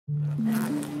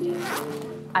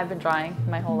I've been drawing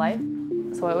my whole life,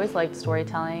 so I always liked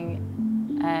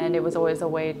storytelling, and it was always a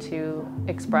way to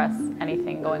express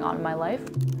anything going on in my life.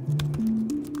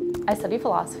 I study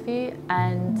philosophy,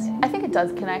 and I think it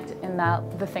does connect in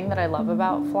that the thing that I love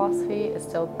about philosophy is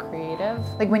still creative.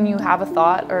 Like when you have a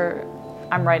thought, or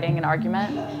I'm writing an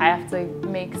argument, I have to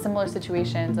make similar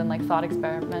situations and like thought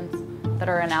experiments that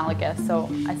are analogous, so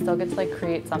I still get to like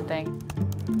create something.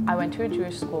 I went to a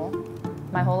Jewish school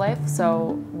my whole life,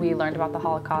 so we learned about the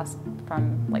Holocaust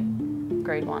from like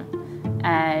grade 1.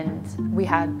 And we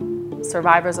had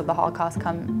survivors of the Holocaust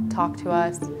come talk to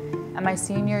us. And my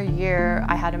senior year,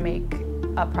 I had to make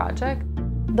a project.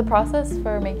 The process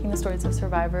for making the stories of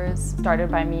survivors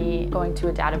started by me going to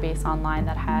a database online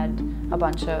that had a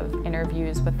bunch of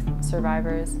interviews with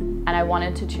survivors. And I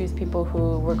wanted to choose people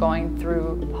who were going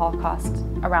through the Holocaust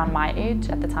around my age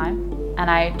at the time. And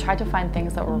I tried to find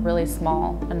things that were really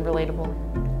small and relatable.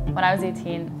 When I was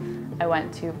 18, I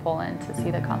went to Poland to see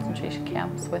the concentration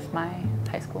camps with my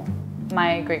high school.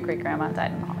 My great-great-grandma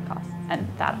died in the Holocaust, and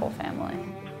that whole family.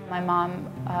 My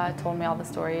mom told me all the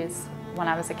stories when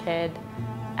I was a kid,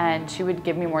 and she would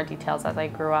give me more details as I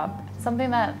grew up.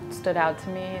 Something that stood out to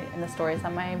me in the stories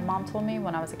that my mom told me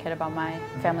when I was a kid about my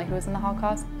family who was in the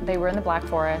Holocaust. They were in the Black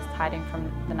Forest hiding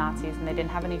from the Nazis, and they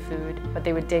didn't have any food, but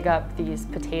they would dig up these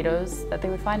potatoes that they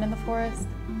would find in the forest.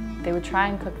 They would try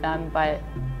and cook them, but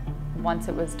once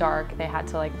it was dark, they had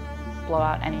to like blow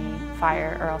out any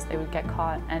fire or else they would get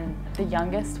caught. And the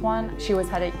youngest one, she always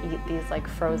had to eat these like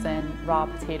frozen raw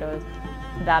potatoes.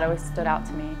 That always stood out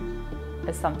to me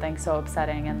as something so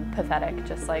upsetting and pathetic.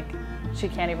 Just like, she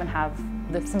can't even have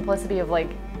the simplicity of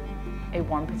like a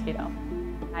warm potato.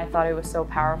 I thought it was so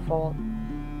powerful.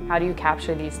 How do you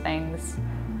capture these things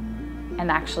and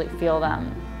actually feel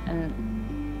them?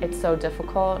 And it's so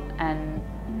difficult, and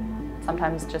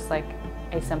sometimes just like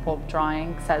a simple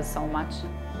drawing says so much.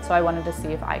 So I wanted to see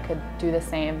if I could do the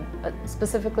same, but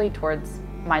specifically towards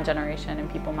my generation and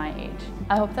people my age.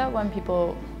 I hope that when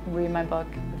people read my book,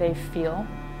 they feel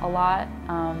a lot,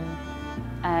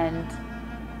 and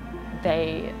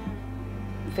they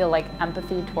feel like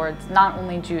empathy towards not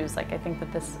only Jews. Like I think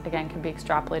that this, again, can be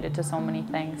extrapolated to so many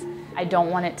things. I don't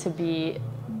want it to be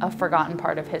a forgotten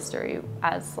part of history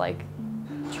as like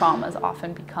traumas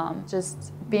often become.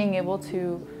 Just being able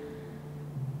to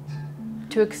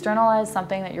externalize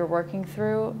something that you're working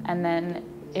through, and then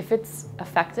if it's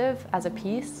effective as a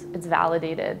piece, it's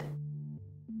validated.